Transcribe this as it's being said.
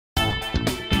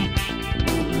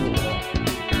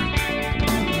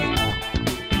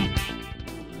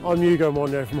I'm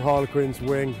Monye from Harlequins,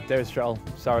 wing. Strettle,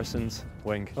 Saracens,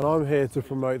 wing. And I'm here to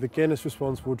promote the Guinness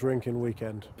Responsible Drinking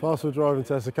Weekend. Passed the driving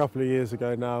test a couple of years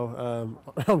ago now.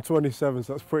 I'm 27,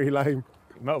 so that's pretty lame.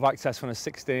 Motorbike test when I was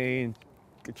 16,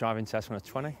 driving test when I was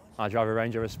 20. I drive a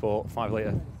Range Rover Sport, 5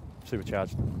 litre,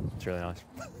 supercharged. It's really nice.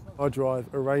 I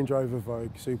drive a Range Rover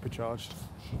Vogue, supercharged.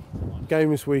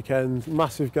 Game this weekend,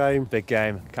 massive game. Big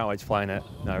game, can't wait to play in it.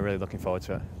 No, really looking forward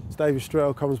to it. David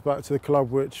Strettle comes back to the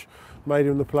club which made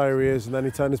him the player he is, and then he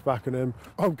turned his back on him.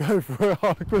 I'm going for a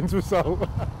Harlequins result.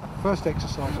 First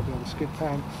exercise I'll be on the skid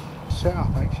pan, set up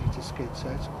actually to skid, so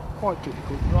it's quite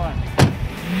difficult. Right.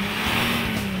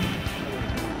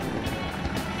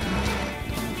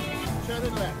 Turn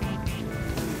it left.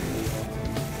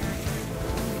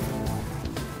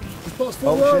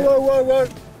 Whoa.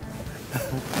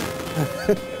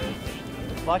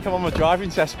 Like I'm on my driving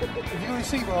test. Have you got your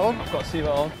seatbelt on? I've got a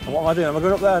seatbelt on. What am I doing? Am I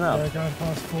going up there now? Yeah, going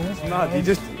past 4. No,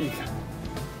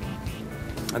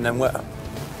 And then where?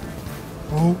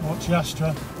 Oh, watch the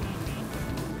Astra.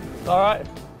 Alright.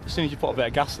 As soon as you put a bit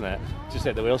of gas in it, just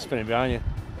hit the wheel spinning behind you.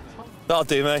 That'll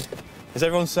do me. Is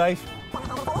everyone safe?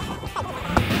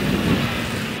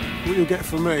 What you'll get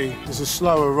from me is a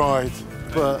slower ride,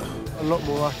 but a lot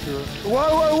more accurate.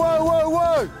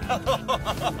 Whoa!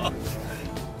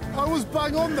 I was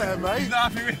bang on there, mate. He's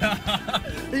not happy with that.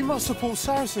 He must support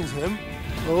Saracens, him.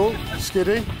 Oh,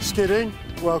 skidding.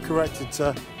 Well corrected,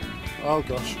 sir. Oh,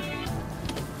 gosh.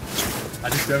 I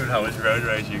just don't know how much road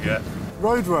rage you get.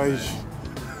 Road rage.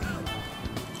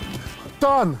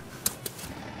 Done.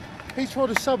 He tried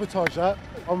to sabotage that.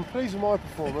 I'm pleased with my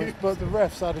performance, but the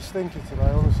refs had a stinker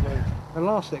today, honestly. The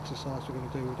last exercise we're going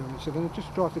to do is we're going to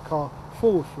just drive the car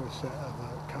forward for a set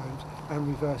of cones and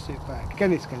reverse it back.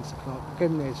 Again, it's against the clock.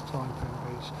 Again, there's time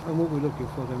penalties. And what we're looking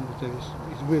for them to do is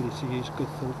really to use good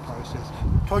thought process.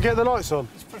 Can I get the lights on?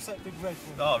 Just press that big red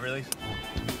one. Oh, really?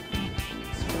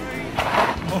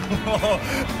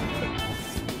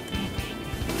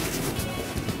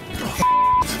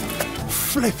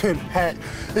 Flipping heck.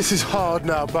 This is hard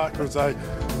now, backwards, eh?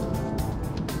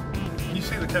 Can you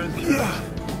see the cones? Yeah.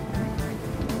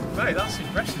 Mate, that's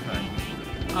impressive, mate.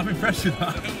 I'm impressed with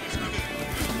that.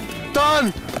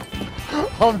 Done!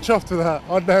 I'm chuffed with that.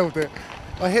 I nailed it.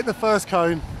 I hit the first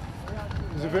cone.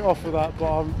 It was a bit off with that,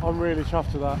 but I'm really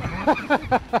chuffed with that.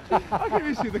 I can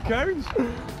even see the cones.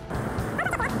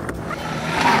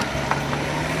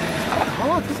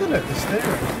 Hard, isn't it, the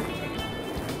steering?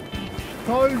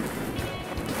 Cone.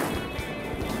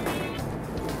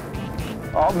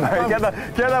 Oh, mate, get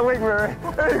that wing mirror.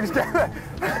 Get that.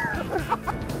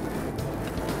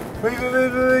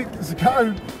 It's a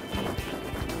cone.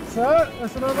 Sir,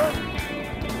 that's another.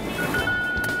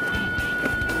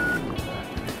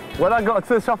 When I got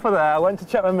to the top of there, I went to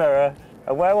check my mirror,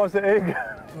 and where was it, Ig?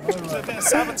 There's a bit of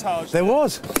sabotage. There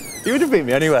was. You would have beat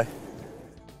me anyway.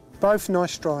 Both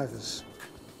nice drivers,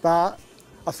 but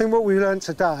I think what we learned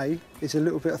today is a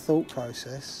little bit of thought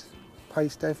process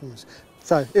pays dividends.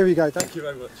 So here we go. Thank you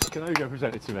very much. Can I go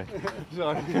present it to me?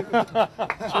 Sorry.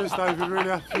 Cheers, David. Really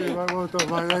happy with you, mate. Well done,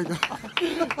 mate. There you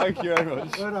go. Thank you very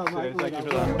much. Well done, mate. Thank you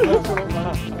for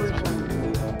that.